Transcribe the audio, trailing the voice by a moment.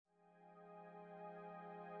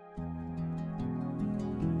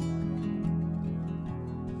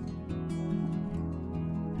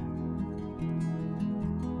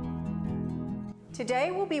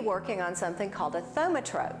Today we'll be working on something called a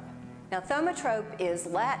thaumatrope. Now thaumatrope is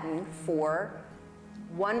Latin for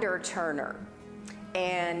wonder turner.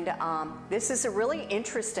 And this is a really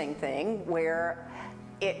interesting thing where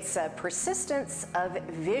it's a persistence of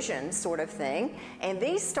vision sort of thing. And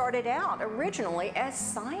these started out originally as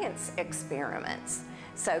science experiments.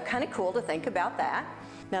 So kind of cool to think about that.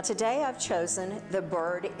 Now today I've chosen the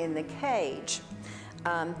bird in the cage,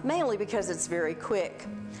 mainly because it's very quick.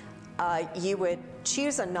 You would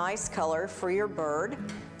choose a nice color for your bird.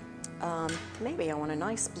 Maybe I want a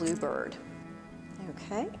nice blue bird.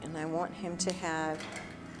 Okay, and I want him to have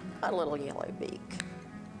a little yellow beak.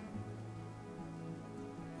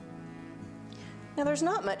 Now there's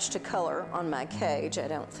not much to color on my cage, I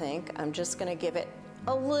don't think. I'm just going to give it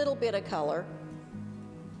a little bit of color.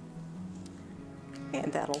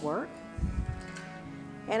 And that'll work.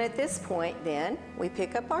 And at this point then, we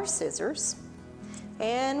pick up our scissors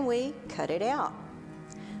and we cut it out.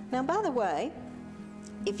 Now by the way,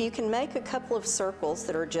 if you can make a couple of circles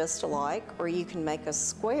that are just alike, or you can make a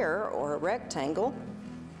square or a rectangle,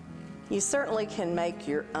 you certainly can make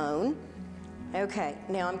your own. Okay,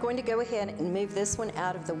 now I'm going to go ahead and move this one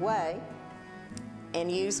out of the way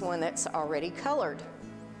and use one that's already colored.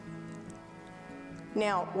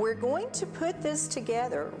 Now we're going to put this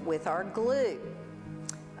together with our glue.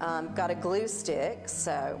 Got a glue stick,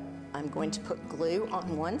 so I'm going to put glue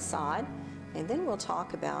on one side, and then we'll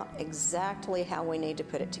talk about exactly how we need to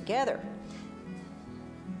put it together.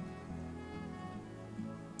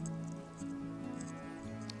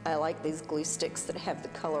 I like these glue sticks that have the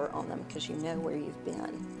color on them because you know where you've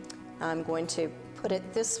been. I'm going to put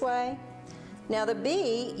it this way. Now the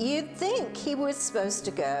bee, you'd think he was supposed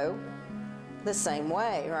to go the same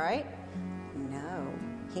way, right? No,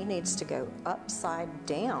 he needs to go upside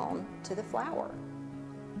down to the flower.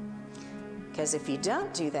 Because if you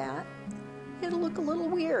don't do that, it'll look a little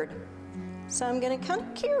weird. So I'm going to kind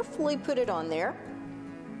of carefully put it on there.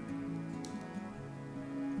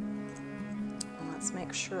 Let's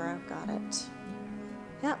make sure I've got it.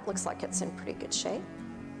 Yeah, looks like it's in pretty good shape.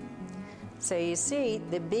 So you see,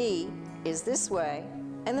 the bee is this way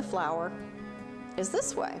and the flower is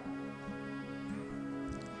this way.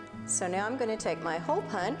 So now I'm going to take my hole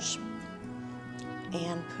punch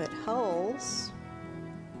and put holes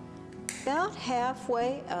about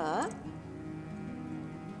halfway up.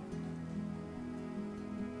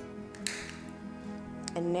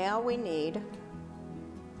 And now we need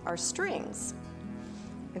our strings.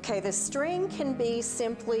 Okay, the string can be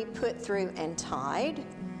simply put through and tied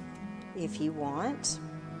if you want,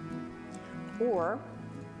 or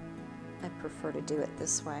I prefer to do it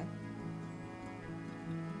this way,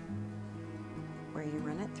 where you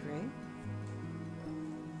run it through.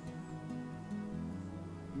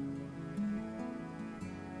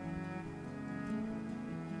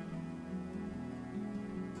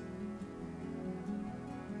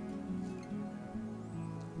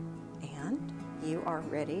 You are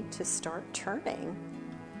ready to start turning.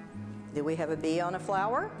 Do we have a bee on a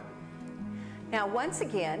flower? Now once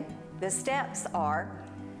again, the steps are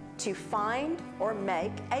to find or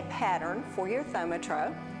make a pattern for your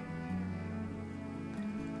thaumatrope,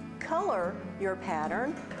 color your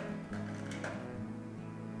pattern,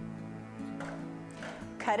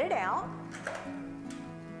 cut it out,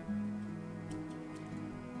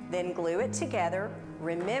 then glue it together.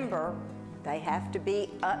 Remember, they have to be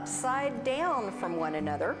upside down from one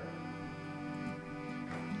another.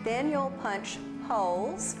 Then you'll punch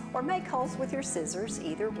holes or make holes with your scissors,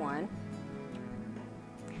 either one.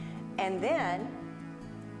 And then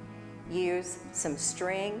use some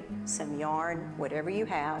string, some yarn, whatever you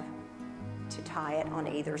have, to tie it on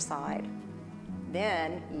either side.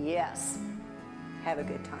 Then, yes, have a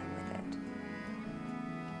good time with it.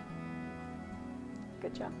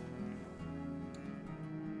 Good job.